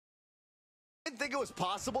didn't think it was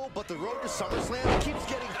possible, but the road to SummerSlam keeps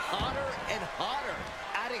getting hotter and hotter,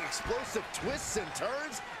 adding explosive twists and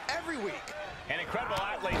turns every week. And incredible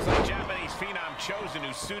athletes like Japanese phenom Chosen,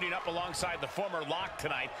 who's suiting up alongside the former Lock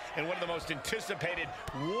tonight in one of the most anticipated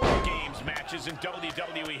War Games matches in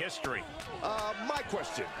WWE history. My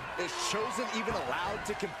question, is Chosen even allowed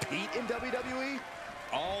to compete in WWE?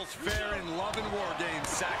 All's fair in love and War Games,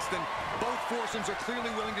 Saxton. Both foursomes are clearly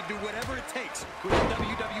willing to do whatever it takes with the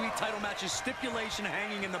WWE title match's stipulation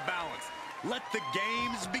hanging in the balance. Let the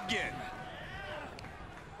games begin.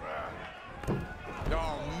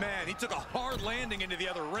 Oh, man, he took a hard landing into the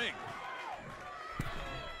other ring.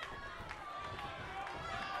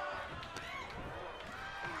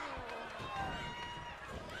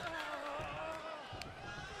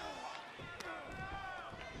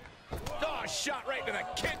 Oh, shot right to the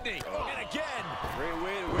kidney. And again. Great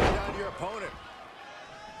way to wear down your opponent.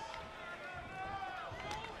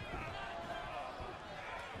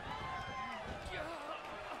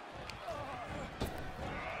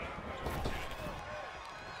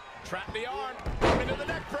 Trap the arm, into the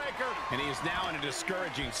neck breaker. And he is now in a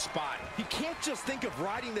discouraging spot. He can't just think of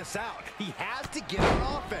riding this out. He has to get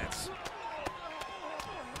on offense.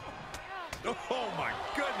 Oh, my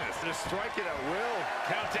goodness. Just striking at will.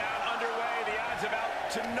 Countdown underway. The odds about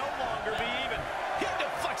to no longer be even. He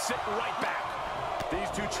deflects it right back. These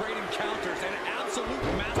two trading counters, an absolute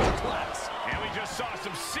masterclass. And we just saw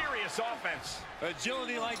some serious offense.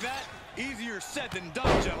 Agility like that, easier said than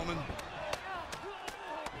done, gentlemen.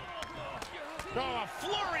 Oh, a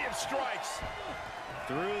flurry of strikes.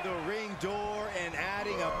 Through the ring door and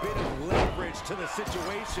adding a bit of leverage to the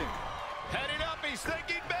situation. Heading up, he's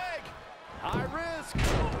thinking big. High risk.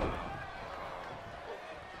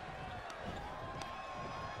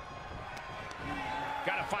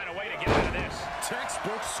 Got to find a way to get out of this.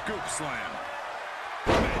 Textbook scoop slam.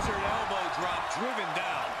 Measured elbow drop driven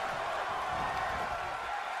down.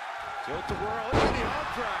 Tilt to whirl into the arm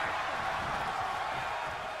drag.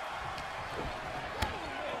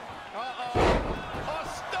 A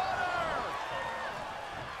stunner!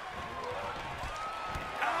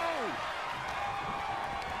 Oh!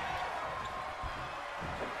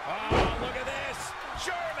 Oh, look at this!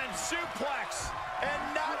 German suplex! And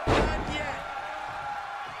not done yet!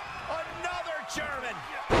 Another German!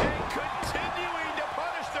 And continuing to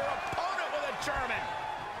punish their opponent with a German!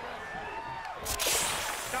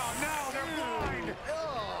 Oh, no, they're blind!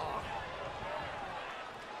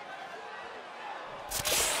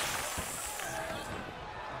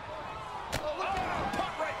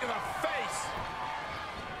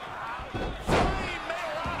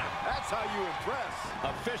 How you impress.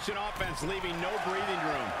 Efficient offense, leaving no breathing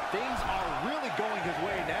room. Things are really going his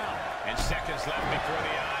way now. And seconds left before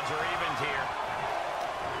the odds are evened here.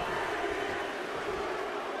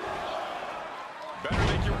 Better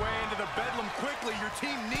make your way into the bedlam quickly. Your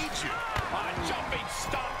team needs you. A jumping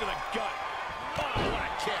stomp to the gut. Oh, what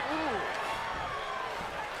a kick. Ooh.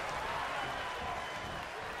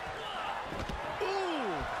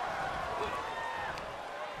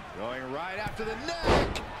 Going right after the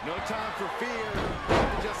neck. No time for fear.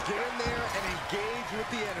 Just get in there and engage with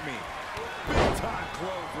the enemy. Big time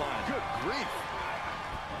clothesline. Good grief.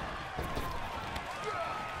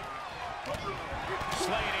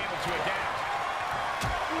 Slade able to adapt.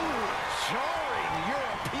 Ooh, jarring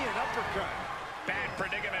European uppercut. Bad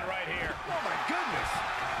predicament right here. Oh my goodness.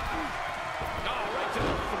 Oh, right to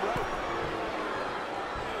the throat.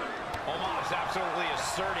 Omos absolutely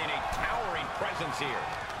asserting a towering presence here.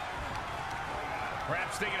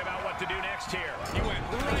 Perhaps thinking about what to do next here. He went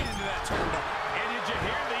right into that turnbuckle. And did you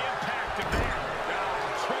hear the impact of that?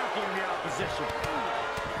 Trampling the opposition.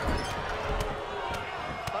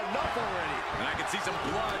 Enough already. And I can see some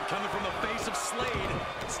blood coming from the face of Slade.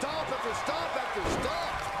 Stomp after stomp after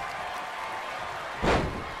stomp.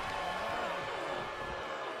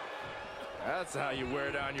 That's how you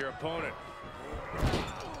wear down your opponent.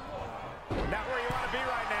 Not where you want to be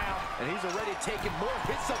right now. And he's already taken more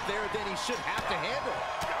hits up there than he should have to handle.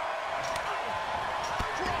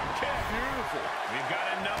 Drop kick. Beautiful. We've got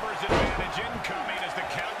a numbers advantage incoming as the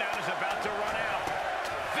countdown is about to run out.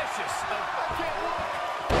 Vicious. I can't look.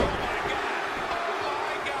 Oh, my God. Oh,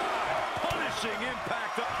 my God. Punishing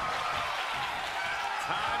impact.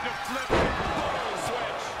 Time to flip it. Bull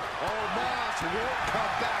switch. Omos won't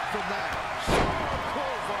come back from that.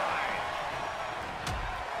 Clothesline.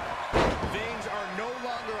 Things are no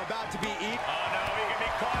longer about to be eaten. Oh, no, he can be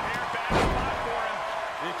caught here. Bad spot for him.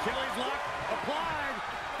 The Achilles lock applied.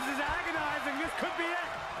 This is agonizing. This could be it.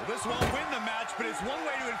 Well, this won't win the match, but it's one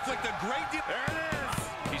way to inflict a great deal. There it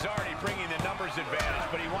is. He's already bringing the numbers advantage,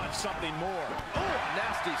 but he wants something more. Oh,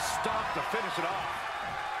 nasty stomp to finish it off.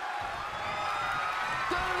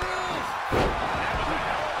 There it is! That was a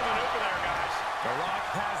hell of a maneuver there, guys. The Rock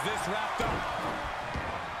has this wrapped up.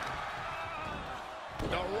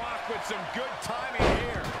 The Rock with some good timing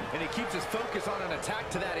here. And he keeps his focus on an attack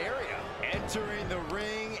to that area. Entering the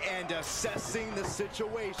ring and assessing the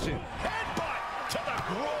situation. Headbutt to the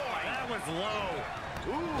groin. That was low.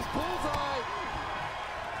 Ooh, bullseye.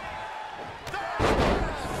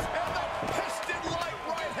 And the piston-like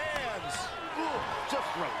right hands. Ooh, just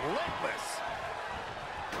relentless.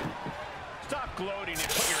 Stop gloating and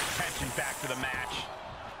put your attention back to the match.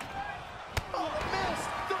 Oh, the mist!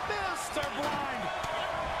 The mist! They're blind.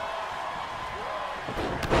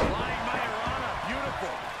 Flying Mayorana.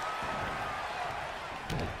 Beautiful.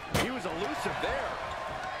 He was elusive there.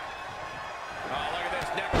 Oh, look at this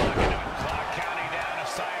neck lock into it. Clock counting down. A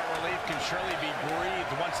sigh of relief can surely be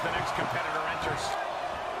breathed once the next competitor enters.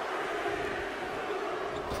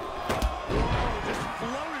 Whoa, just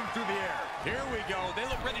floating through the air. Here we go. They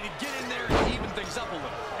look ready to get in there and even things up a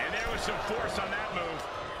little. And there was some force on that move.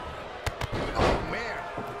 Oh, man.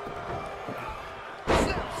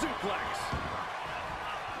 Snap suplex.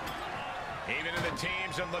 Even in the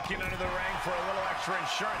teams and looking under the ring for a little extra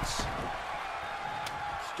insurance.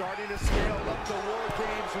 Starting to scale up the War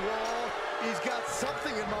Games wall. He's got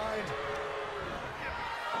something in mind.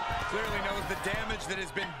 Clearly knows the damage that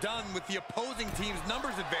has been done with the opposing team's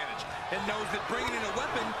numbers advantage and knows that bringing in a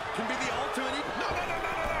weapon can be the ultimate. No.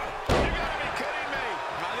 You gotta be kidding me.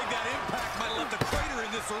 I think that impact might have left a crater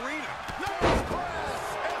in this arena. Nose press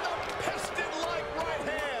and the piston-like right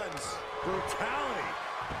hands. Brutality.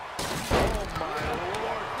 Oh, my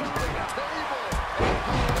Lord. Through the table.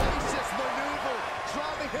 Hellacious maneuver.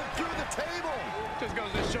 Driving him through the table. Just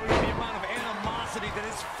goes to show you the amount of animosity that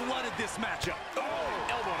has flooded this matchup. Oh,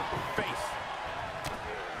 elbow to the face.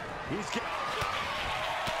 He's getting...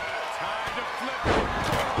 Time to flip it.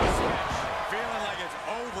 Switch. Feeling like it's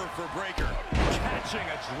over for Breaker. Catching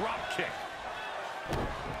a drop kick.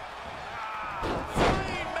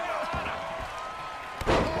 Flying Mayorana.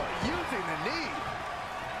 Oh, using the knee.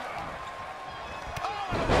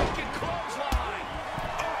 Oh, and a wicked clothesline.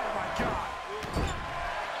 Oh, my God.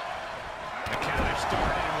 The counter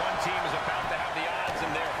started and one team is about to have the odds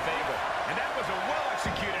in their favor. And that was a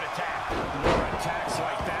well-executed attack. More attacks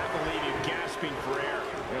like that will leave you gasping for air.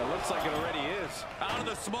 Yeah, looks like it already is. Out of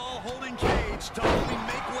the small holding cage to only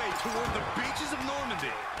make way toward the beaches of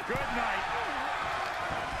Normandy. Good night.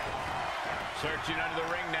 Searching under the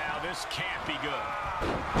ring now. This can't be good.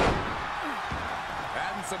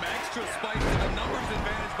 Adding some extra spice to the numbers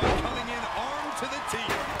advantage by coming in armed to the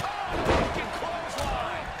teeth. Oh, wicked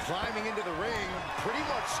clothesline. Climbing into the ring, pretty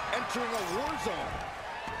much entering a war zone.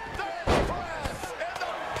 There's press and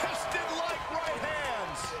the piston-like right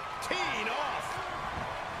hands. Teeing off.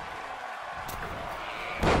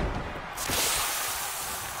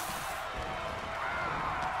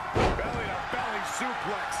 Belly-to-belly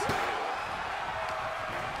suplex.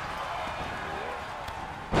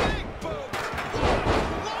 Big boot.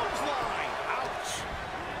 Clothesline. Ouch.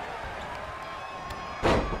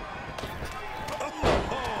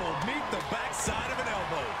 Oh, meet the backside of an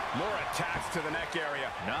elbow. More attacks to the neck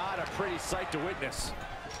area. Not a pretty sight to witness.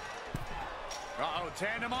 Uh-oh,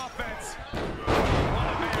 tandem offense. And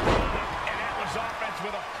that was offense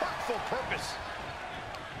with a hurtful purpose.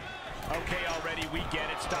 Okay, already, we get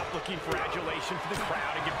it. Stop looking for adulation for the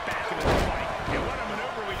crowd and get back into the fight. And what a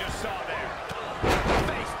maneuver we just saw there.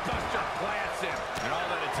 Face buster plants him. And all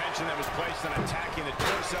that attention that was placed on attacking the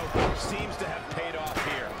torso seems to have paid off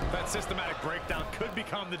here. That systematic breakdown could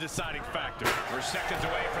become the deciding factor. We're seconds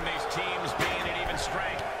away from these teams being at even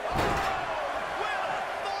strength. With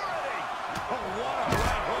authority. Oh, what a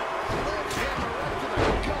right hook. Sledgehammer right to the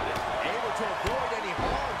gut. Able to avoid any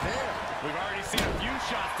harm there. We've already seen a few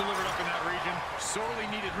shots delivered up in that region. Sorely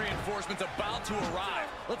needed reinforcements about to arrive.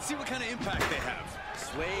 Let's see what kind of impact they have.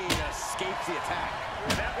 Slade escapes the attack.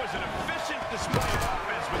 And that was an efficient display of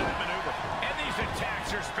offense with that maneuver. And these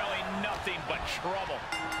attacks are spelling nothing but trouble.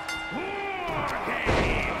 War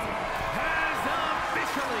Games has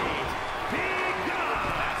officially begun.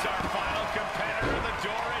 That's our final competitor. The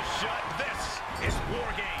door is shut. This is War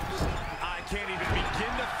Games. I can't even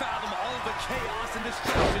begin to fathom all of the chaos and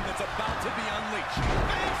destruction that's about to be unleashed.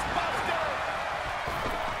 Face buster.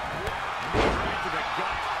 Right to the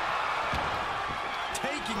gut.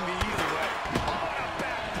 Taking the easy way. Oh, a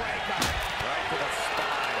backbreaker. Right to the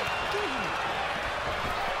spine.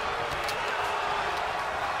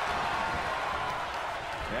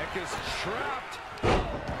 Neck is trapped.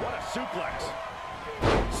 What a suplex.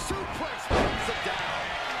 Suplex brings him down.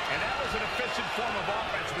 And that was an efficient form of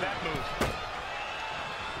offense with that move.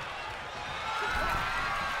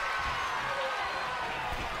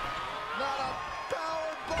 Not a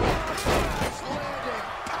power bomb. Crash landing.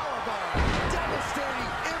 Power bomb.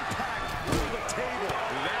 Devastating impact through the table.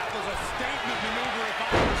 That was a statement maneuver if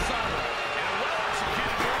I ever saw it. And a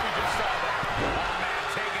well-executed move we just saw there. Oh, man,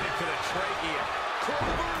 taking it to the trachea.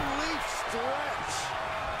 Clover leaf stretch.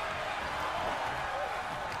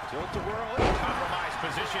 Tilt-a-whirl. Compromised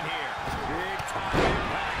position here. Big time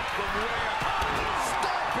impact from way up high.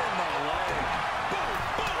 Stop in the leg. Boom,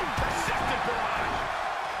 boom. Deceptive barrage.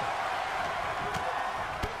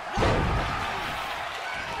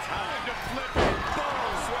 Time to flip it. Boom.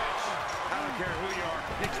 Switch. I don't care who you are.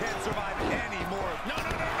 You can't survive any more. No,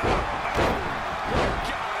 no, no, no. Good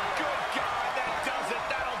God, good God. That does it.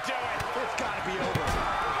 That'll do it. It's got to be over.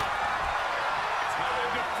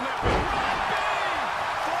 Time to flip it. Bang!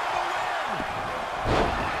 For the win. Oh,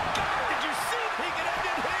 my God. Did you see? He can end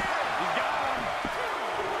it here. You got him.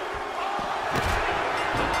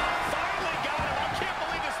 Finally got him. I can't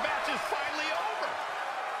believe this match is finally over.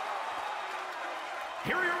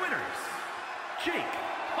 Here are your winners, Jake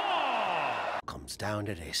Paul. Comes down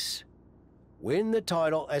to this. Win the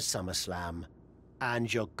title at SummerSlam,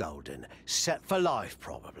 and you're golden. Set for life,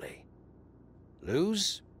 probably.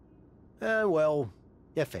 Lose? Well,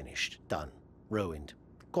 you're finished. Done. Ruined.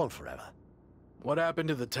 Gone forever. What happened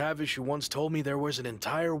to the Tavish who once told me there was an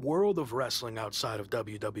entire world of wrestling outside of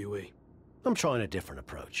WWE? I'm trying a different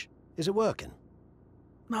approach. Is it working?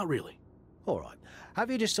 Not really. All right. Have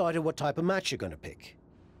you decided what type of match you're going to pick?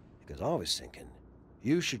 Because I was thinking,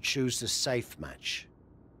 you should choose the safe match.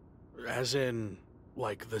 As in,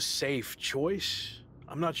 like, the safe choice?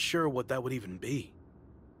 I'm not sure what that would even be.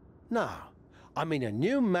 No, I mean a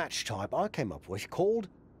new match type I came up with called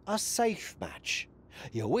a safe match.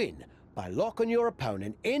 You win by locking your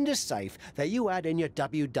opponent in the safe that you had in your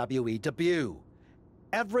WWE debut.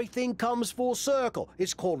 Everything comes full circle.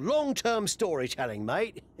 It's called long-term storytelling,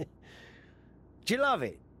 mate. Do you love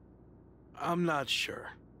it? I'm not sure.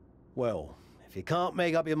 Well, if you can't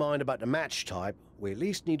make up your mind about the match type, we at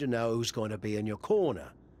least need to know who's going to be in your corner.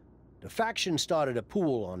 The faction started a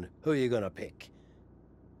pool on who you're going to pick.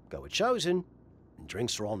 Go with Chosen, and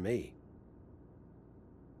drinks are on me.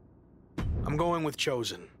 I'm going with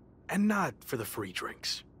Chosen, and not for the free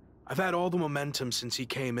drinks. I've had all the momentum since he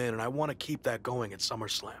came in, and I want to keep that going at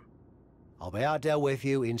SummerSlam. I'll be out there with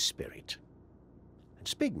you in spirit. And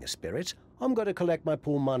speaking of spirits, I'm going to collect my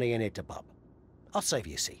pool money and hit the pub. I'll save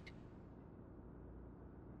you a seat.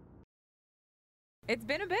 It's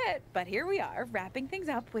been a bit, but here we are, wrapping things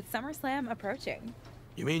up with SummerSlam approaching.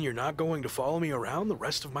 You mean you're not going to follow me around the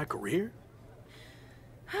rest of my career?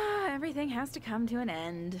 Everything has to come to an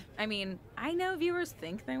end. I mean, I know viewers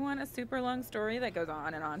think they want a super long story that goes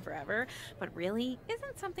on and on forever, but really,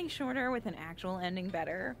 isn't something shorter with an actual ending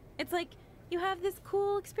better? It's like, you have this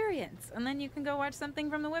cool experience, and then you can go watch something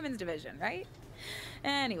from the women's division, right?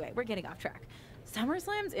 Anyway, we're getting off track.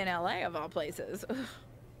 SummerSlam's in LA, of all places. Ugh.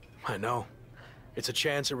 I know. It's a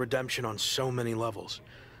chance at redemption on so many levels.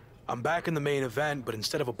 I'm back in the main event, but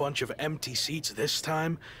instead of a bunch of empty seats this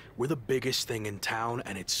time, we're the biggest thing in town,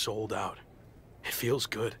 and it's sold out. It feels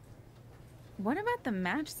good. What about the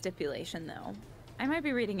match stipulation, though? I might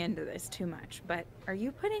be reading into this too much, but are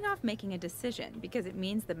you putting off making a decision because it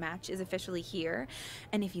means the match is officially here,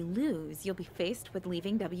 and if you lose, you'll be faced with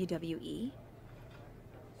leaving WWE?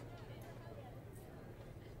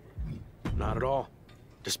 Not at all.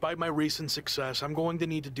 Despite my recent success, I'm going to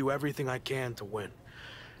need to do everything I can to win.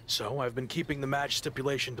 So I've been keeping the match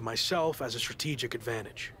stipulation to myself as a strategic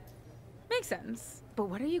advantage. Makes sense. But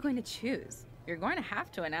what are you going to choose? You're going to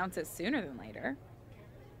have to announce it sooner than later.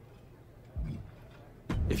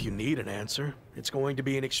 If you need an answer, it's going to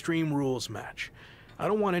be an Extreme Rules match. I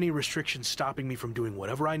don't want any restrictions stopping me from doing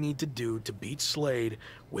whatever I need to do to beat Slade,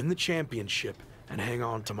 win the championship, and hang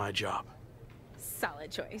on to my job.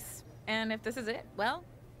 Solid choice. And if this is it, well,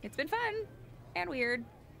 it's been fun. And weird.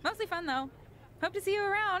 Mostly fun, though. Hope to see you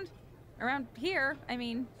around. Around here, I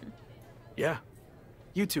mean. Yeah.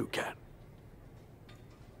 You too, Kat.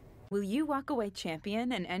 Will you walk away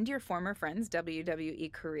champion and end your former friend's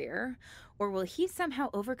WWE career? Or will he somehow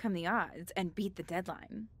overcome the odds and beat the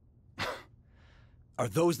deadline? Are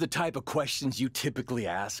those the type of questions you typically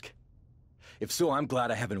ask? If so, I'm glad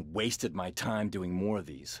I haven't wasted my time doing more of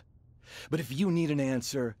these. But if you need an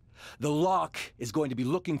answer, The Lock is going to be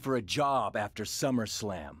looking for a job after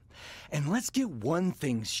SummerSlam. And let's get one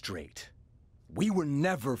thing straight. We were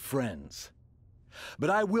never friends. But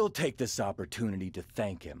I will take this opportunity to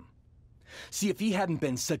thank him. See, if he hadn't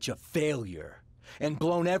been such a failure, and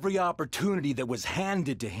blown every opportunity that was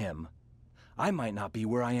handed to him, I might not be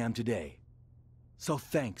where I am today. So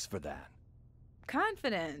thanks for that.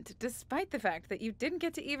 Confident, despite the fact that you didn't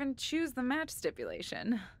get to even choose the match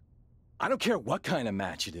stipulation. I don't care what kind of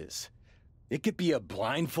match it is. It could be a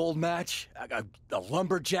blindfold match, a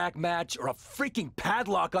lumberjack match, or a freaking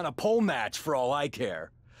padlock on a pole match for all I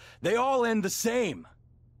care. They all end the same.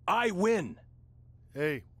 I win.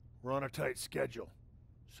 Hey, we're on a tight schedule,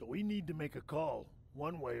 so we need to make a call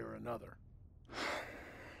one way or another.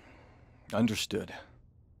 Understood.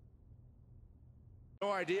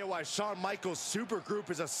 No idea why Shawn Michaels' supergroup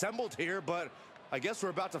is assembled here, but I guess we're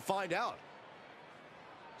about to find out.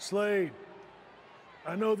 Slade,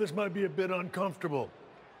 I know this might be a bit uncomfortable,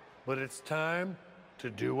 but it's time to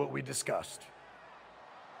do what we discussed.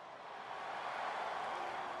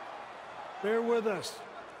 Bear with us.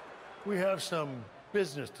 We have some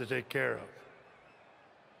business to take care of.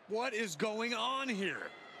 What is going on here?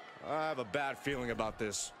 I have a bad feeling about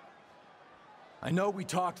this. I know we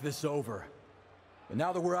talked this over, but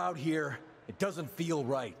now that we're out here, it doesn't feel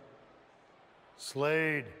right.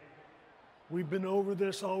 Slade, we've been over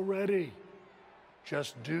this already.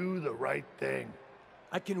 Just do the right thing.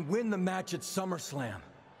 I can win the match at SummerSlam.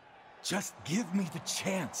 Just give me the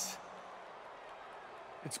chance.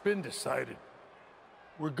 It's been decided.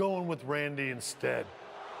 We're going with Randy instead.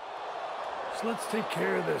 So let's take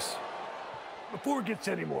care of this before it gets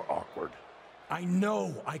any more awkward. I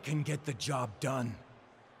know I can get the job done.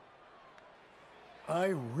 I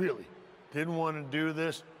really didn't want to do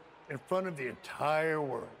this in front of the entire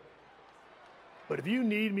world. But if you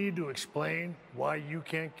need me to explain why you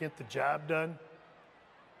can't get the job done,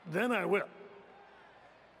 then I will.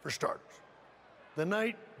 For starters, the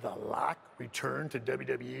night The Lock returned to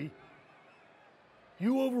WWE,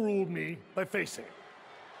 you overruled me by facing it.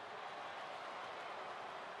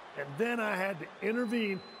 And then I had to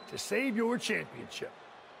intervene to save your championship.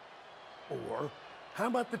 Or how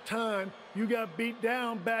about the time you got beat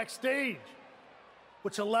down backstage,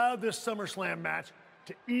 which allowed this SummerSlam match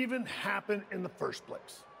to even happen in the first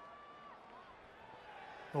place?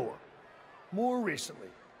 Or more recently,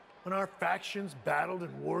 when our factions battled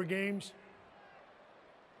in war games,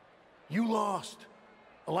 you lost,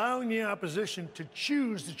 allowing the opposition to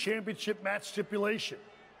choose the championship match stipulation.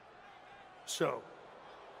 So,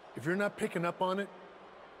 if you're not picking up on it,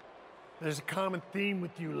 there's a common theme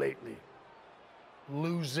with you lately: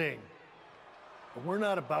 losing. But we're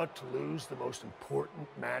not about to lose the most important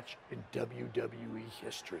match in WWE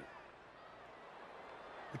history.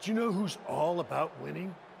 But you know who's all about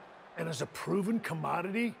winning and is a proven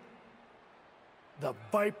commodity? The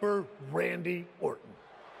Viper Randy Orton.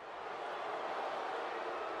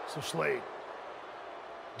 So Slade,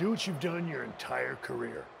 do what you've done your entire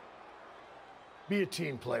career. Be a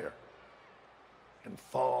team player and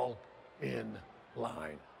fall in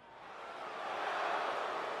line.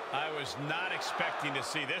 I was not expecting to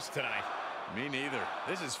see this tonight. Me neither.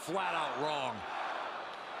 This is flat out wrong.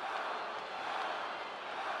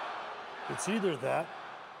 It's either that,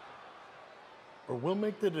 or we'll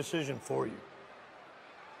make the decision for you.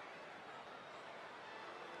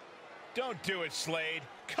 Don't do it, Slade.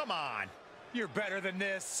 Come on. You're better than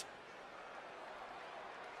this.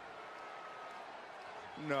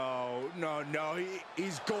 No,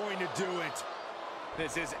 he's going to do it.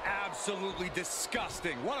 This is absolutely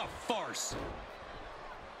disgusting. What a farce.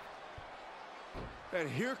 And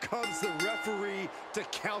here comes the referee to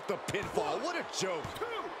count the pinfall. What a joke.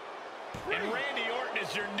 And Randy Orton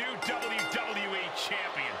is your new WWE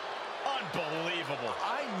champion. Unbelievable.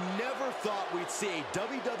 I never thought we'd see a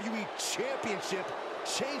WWE championship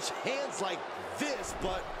change hands like this,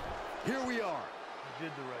 but here we are. You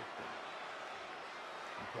did the right thing.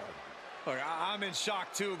 I'm proud of you. Look, I'm in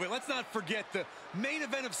shock too, but let's not forget the main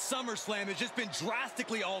event of SummerSlam has just been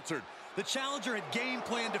drastically altered. The challenger had game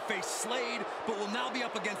planned to face Slade, but will now be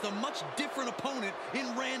up against a much different opponent in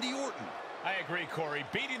Randy Orton. I agree, Corey.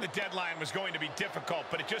 Beating the deadline was going to be difficult,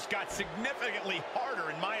 but it just got significantly harder,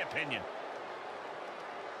 in my opinion.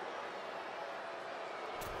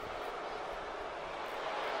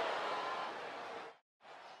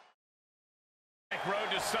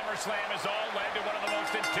 Road to SummerSlam has all led to one of the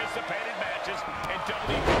most anticipated matches in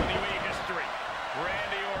WWE history.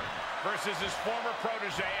 Randy Orton versus his former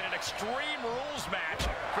protege in an Extreme Rules match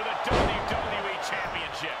for the WWE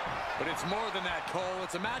Championship. But it's more than that, Cole.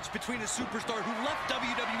 It's a match between a superstar who left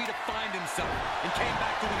WWE to find himself and came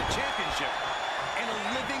back to win a championship, and a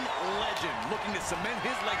living legend looking to cement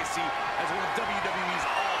his legacy as one of WWE's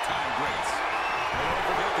all-time greats. And don't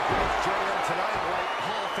forget the greats joining them tonight, like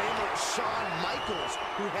Hall of Famer Shawn Michaels,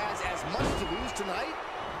 who has as much to lose tonight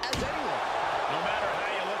as anyone. No matter how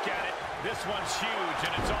you look at it, this one's huge,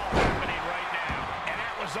 and it's all happening right now. And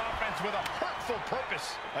that was offense with a hurtful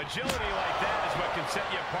purpose. Agility like that is what can set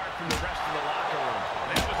you apart from the rest of the locker room.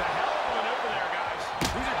 That was a hell of a maneuver there, guys.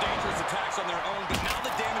 These are dangerous attacks on their own, but now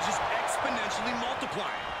the damage is exponentially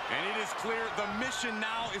multiplying. And it is clear the mission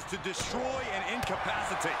now is to destroy and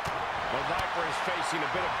incapacitate. The Viper is facing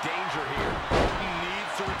a bit of danger here. He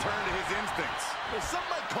needs to return to his instincts. Well, some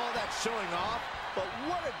might call that showing off, but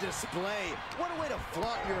what a display. What a way to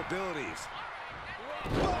flaunt your abilities.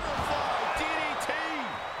 Butterfly DDT!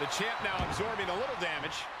 The champ now absorbing a little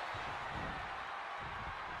damage.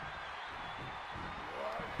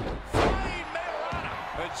 Flying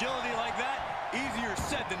Mayorana! Agility like that, easier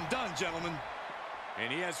said than done, gentlemen.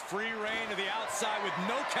 And he has free reign to the outside with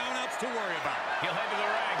no countouts to worry about. He'll head to the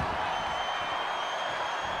ring.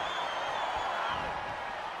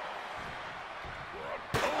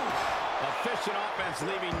 Efficient offense,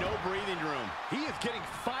 leaving no breathing room. He is getting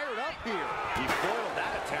fired up here. He foiled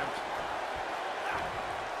that attempt.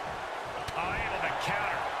 Able to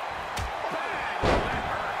counter. Bang! That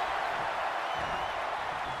hurt.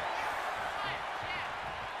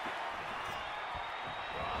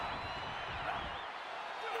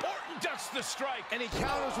 Orton ducks the strike. And he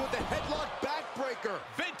counters with the headlock backbreaker.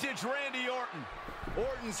 Vintage Randy Orton.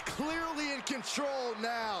 Orton's clearly in control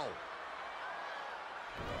now.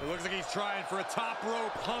 It looks like he's trying for a top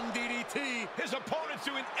rope hung DDT. His opponent's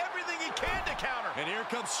doing everything he can to counter. And here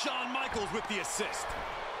comes Shawn Michaels with the assist.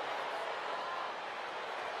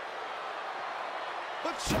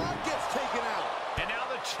 But Shawn gets taken out. And now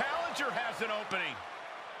the challenger has an opening.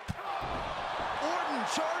 Orton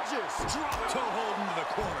charges. Drop toe hold into the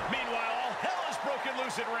corner. Meanwhile, all hell is broken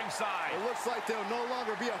loose at ringside. It looks like they'll no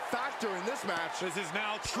longer be a factor in this match. This is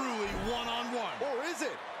now truly one-on-one. Or is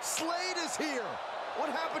it? Slade is here. What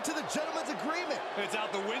happened to the gentleman's agreement? It's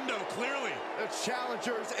out the window, clearly. The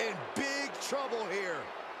challenger's in big trouble here.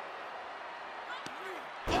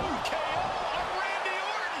 KO on Randy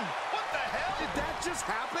Orton. What the hell? Did that just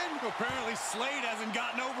happen? Apparently Slade hasn't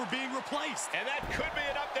gotten over being replaced. And that could be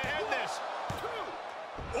enough to end this.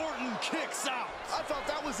 Orton kicks out. I thought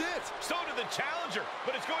that was it. So did the challenger,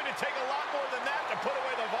 but it's going to take a lot more than that to put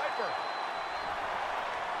away the Viper.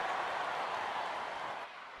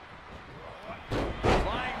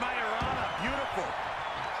 Flying Mayorana, beautiful.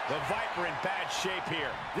 The Viper in bad shape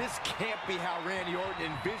here. This can't be how Randy Orton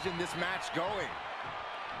envisioned this match going.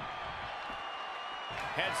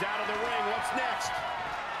 Heads out of the ring. What's next?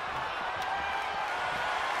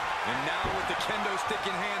 And now with the kendo stick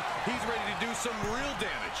in hand, he's ready to do some real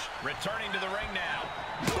damage. Returning to the ring now.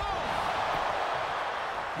 Boom!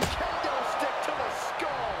 Kendo stick to the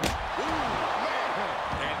skull. Ooh, man.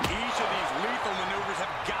 And each of these lethal maneuvers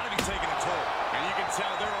have got to be taking a toll. And you can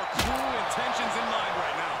tell there are cruel intentions in mind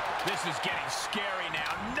right now. This is getting scary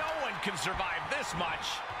now. No one can survive this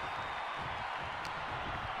much.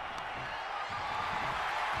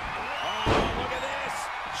 Oh, look at this.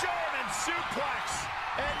 German suplex.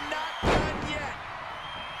 And not done yet.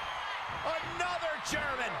 Another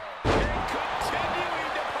German. And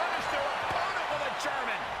continuing to punish their opponent with a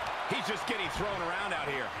German. He's just getting thrown around out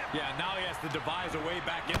here. Yeah, now he has to devise a way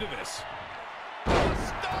back into this.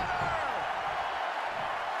 Stunner!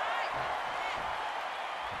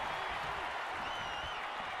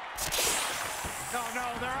 No,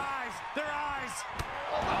 their eyes, their eyes.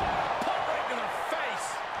 Put right to their face.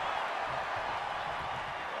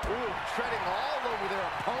 Ooh, treading all over their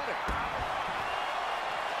opponent.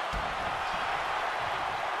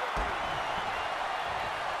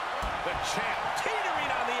 The champ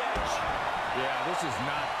teetering on the edge. Yeah, this is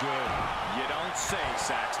not good. You don't say,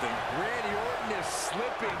 Saxton. Randy Orton is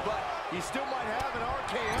slipping, but he still might have an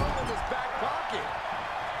RKO in his back pocket.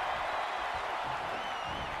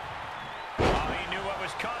 Oh, he knew what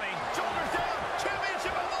was coming. Shoulders down.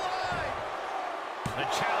 Championship on the line. The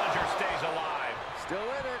challenger stays alive. Still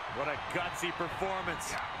in it. What a gutsy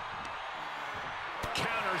performance.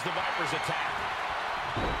 Counters the Viper's attack.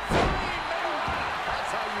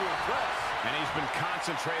 That's how you impress. And he's been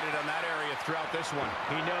concentrated on that area throughout this one.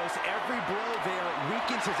 He knows every blow there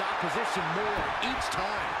weakens his opposition more each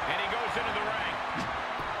time. And he goes into the ring.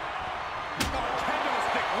 Kendo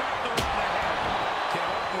stick wrapped around the head. Can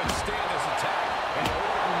Orton withstand this attack? And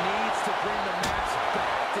Orton needs to bring the match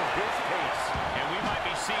back to his pace. And we might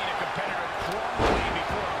be seeing a competitor crumbling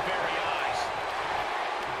before our very eyes.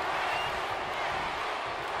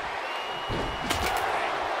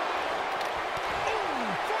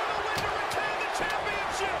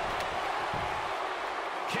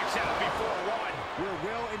 Kicks out before one. We're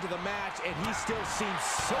well into the match, and he still seems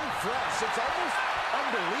so fresh. It's almost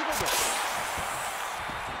unbelievable.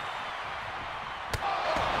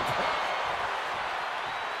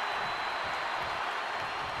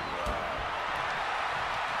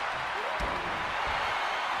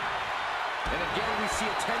 And again, we see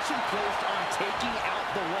attention placed on taking out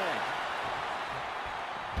the leg.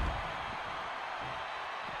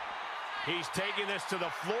 He's taking this to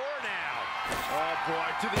the floor now. Oh, boy,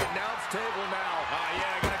 to the announce table now.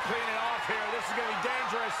 Yeah, gonna clean it off here. This is gonna be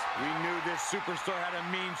dangerous. We knew this superstar had a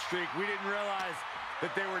mean streak. We didn't realize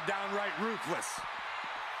that they were downright ruthless.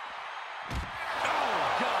 Oh,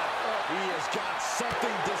 God. He has got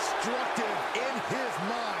something destructive in his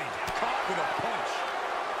mind. Caught with a punch.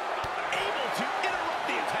 Able to interrupt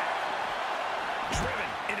the attack.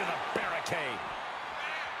 Driven into the barricade.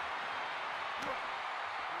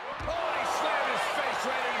 Oh, he slammed his face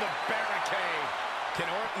right into the barricade. Can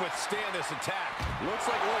Orton withstand this attack? Looks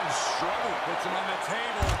like Orton's struggling. Puts him on the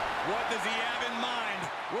table. What does he have in mind?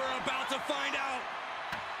 We're about to find out.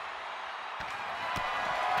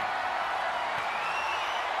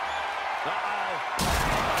 Uh-oh.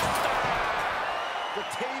 The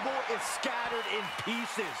table is scattered in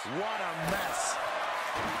pieces. What a mess.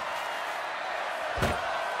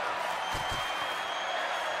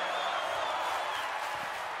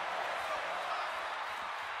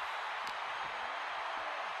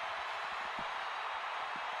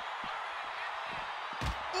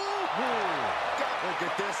 Look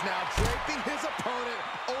at this now, draping his opponent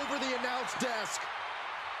over the announce desk.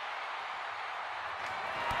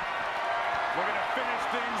 We're going to finish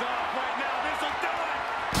things off right now. This will do it.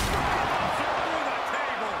 Through the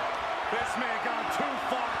table. This may have gone too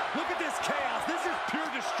far. Look at this chaos. This is pure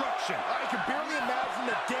destruction. I can barely imagine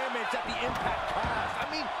the damage that the impact caused. I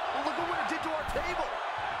mean, look at what it did to our table.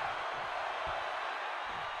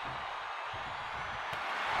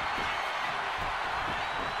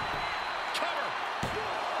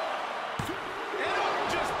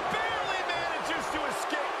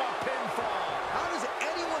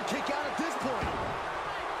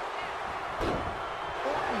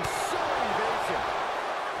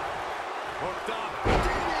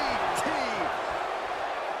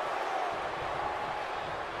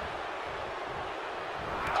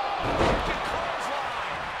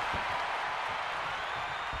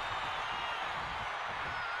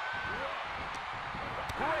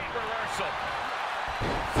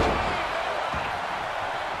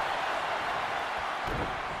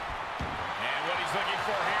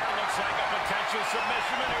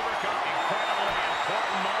 Submission maneuver coming. Incredibly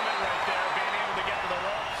important moment right there, being able to get to the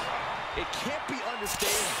ropes. It can't be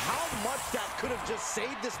understated how much that could have just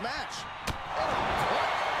saved this match. Oh,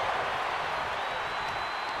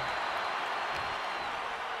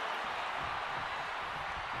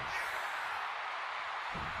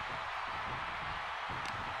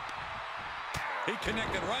 he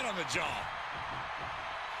connected right on the jaw.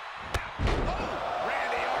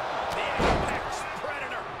 Randy Orton, the Apex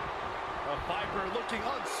Predator. A Viper looking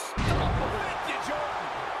unstoppable. Vintage Orton.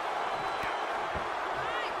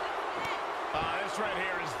 This right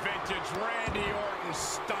here is vintage Randy Orton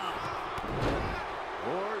stomp.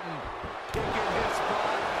 Orton picking his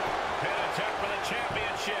spot. Pin attempt for the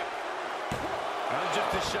championship. I'm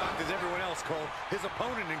just as shocked as everyone else, Cole. His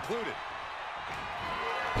opponent included.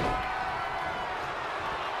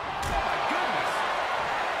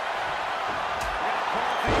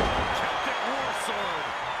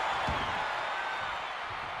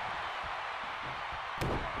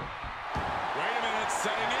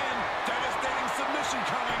 Setting in. Devastating submission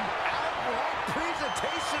coming. Outright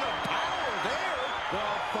presentation of power there. The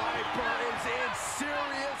Viper is in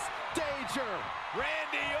serious danger.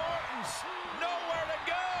 Randy Orton's nowhere to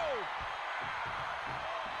go.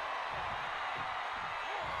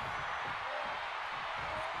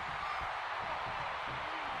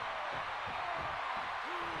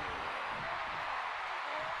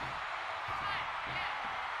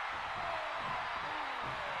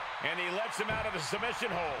 And he lets him out of the submission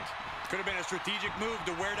hold. Could have been a strategic move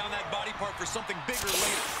to wear down that body part for something bigger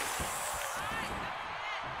later.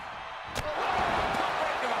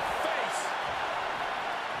 Right to the face.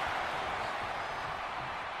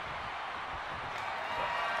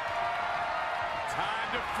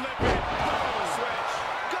 Time to flip it. Switch.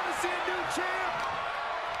 Gonna see a new champ.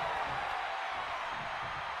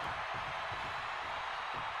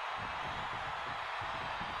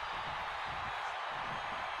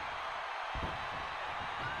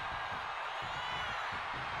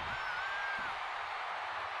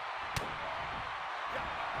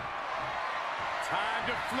 Time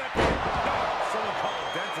to flip it. Someone call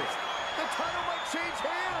a dentist. The title might change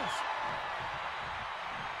hands.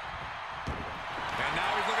 And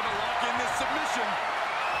now he's looking to lock in this submission.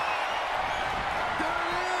 There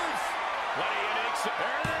it is. What a unique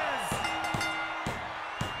there it is.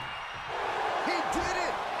 He did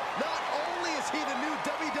it. Not only is he the new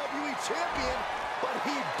WWE champion, but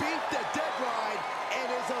he beat the Dead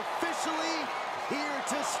officially here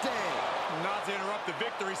to stay. Not to interrupt the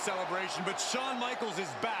victory celebration, but Shawn Michaels is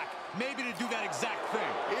back. Maybe to do that exact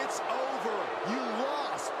thing. It's over. You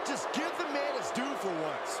lost. Just give the man his due for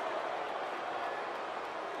once.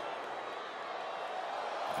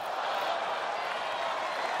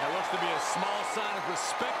 That looks to be a small sign of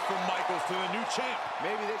respect from Michaels to the new champ.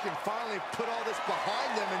 Maybe they can finally put all this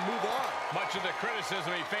behind them and move on. Much of the criticism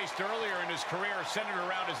he faced earlier in his career centered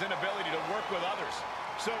around his inability to work with others.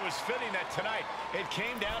 So it was fitting that tonight it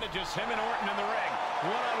came down to just him and Orton in the ring,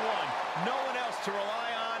 one-on-one. No one else to rely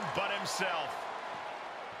on but himself.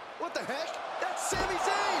 What the heck? That's Sami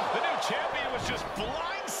Zayn! The new champion was just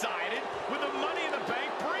blindsided with the Money in the Bank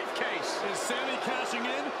briefcase. Is Sami cashing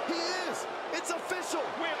in? He is! It's official!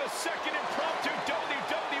 We have a second impromptu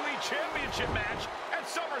WWE Championship match at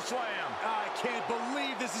SummerSlam. I can't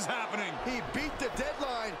believe this is happening. He beat the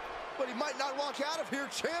deadline, but he might not walk out of here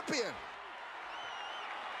champion.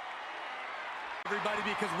 Everybody,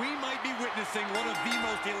 because we might be witnessing one of the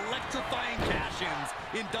most electrifying cash-ins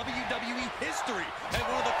in WWE history at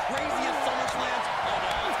one of the craziest SummerSlams of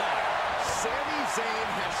all time. Sami Zayn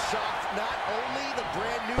has shocked not only the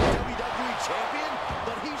brand new WWE Champion,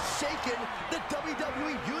 but he's shaken the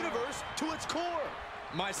WWE Universe to its core.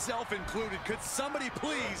 Myself included. Could somebody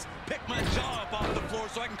please pick my jaw up off the floor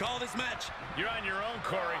so I can call this match? You're on your own,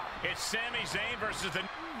 Corey. It's Sami Zayn versus the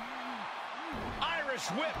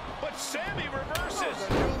Irish Whip, but Sami reverses.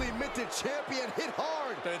 The newly minted champion hit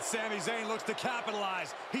hard. And Sami Zayn looks to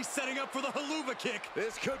capitalize. He's setting up for the haluva kick.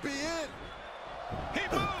 This could be it. He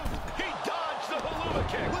moved. He dodged the haluva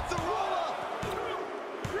kick. With the roll-up.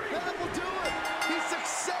 That will do it. He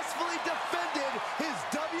successfully defended his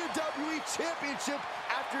WWE Championship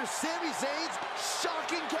after Sami Zayn's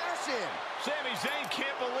shocking cash-in. Sami Zayn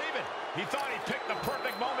can't believe it. He thought he picked the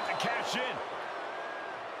perfect moment to cash in.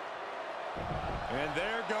 And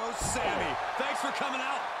there goes Sami. Thanks for coming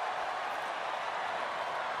out.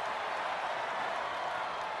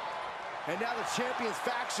 And now the Champions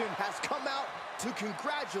faction has come out to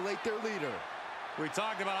congratulate their leader. We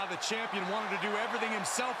talked about how the champion wanted to do everything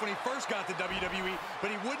himself when he first got to WWE,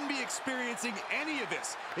 but he wouldn't be experiencing any of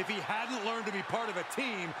this if he hadn't learned to be part of a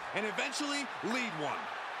team and eventually lead one.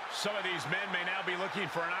 Some of these men may now be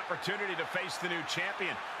looking for an opportunity to face the new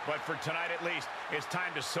champion, but for tonight at least, it's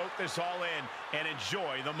time to soak this all in and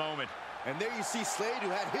enjoy the moment. And there you see Slade,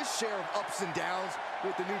 who had his share of ups and downs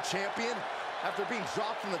with the new champion after being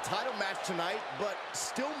dropped from the title match tonight, but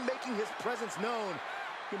still making his presence known.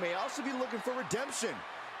 He may also be looking for redemption,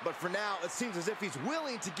 but for now, it seems as if he's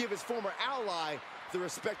willing to give his former ally the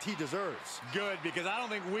respect he deserves. Good, because I don't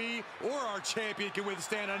think we or our champion can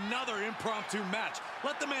withstand another impromptu match.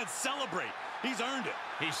 Let the man celebrate. He's earned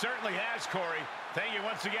it. He certainly has, Corey. Thank you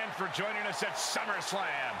once again for joining us at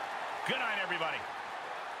SummerSlam. Good night, everybody.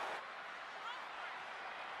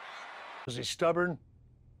 Was he stubborn?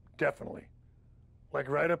 Definitely. Like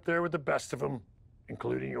right up there with the best of them,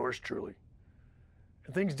 including yours truly.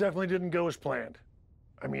 And things definitely didn't go as planned.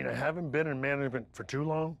 I mean, I haven't been in management for too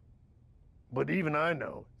long, but even I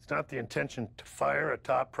know it's not the intention to fire a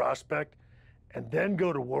top prospect and then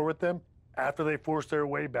go to war with them after they force their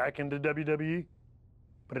way back into WWE.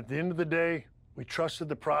 But at the end of the day, we trusted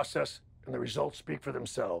the process and the results speak for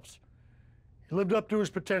themselves. He lived up to his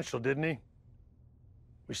potential, didn't he?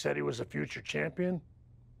 We said he was a future champion,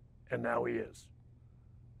 and now he is.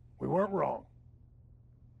 We weren't wrong.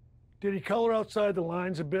 Did he color outside the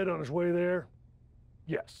lines a bit on his way there?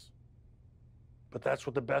 Yes. But that's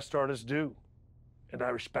what the best artists do, and I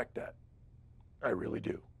respect that. I really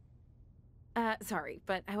do. Sorry,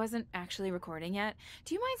 but I wasn't actually recording yet.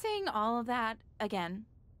 Do you mind saying all of that again?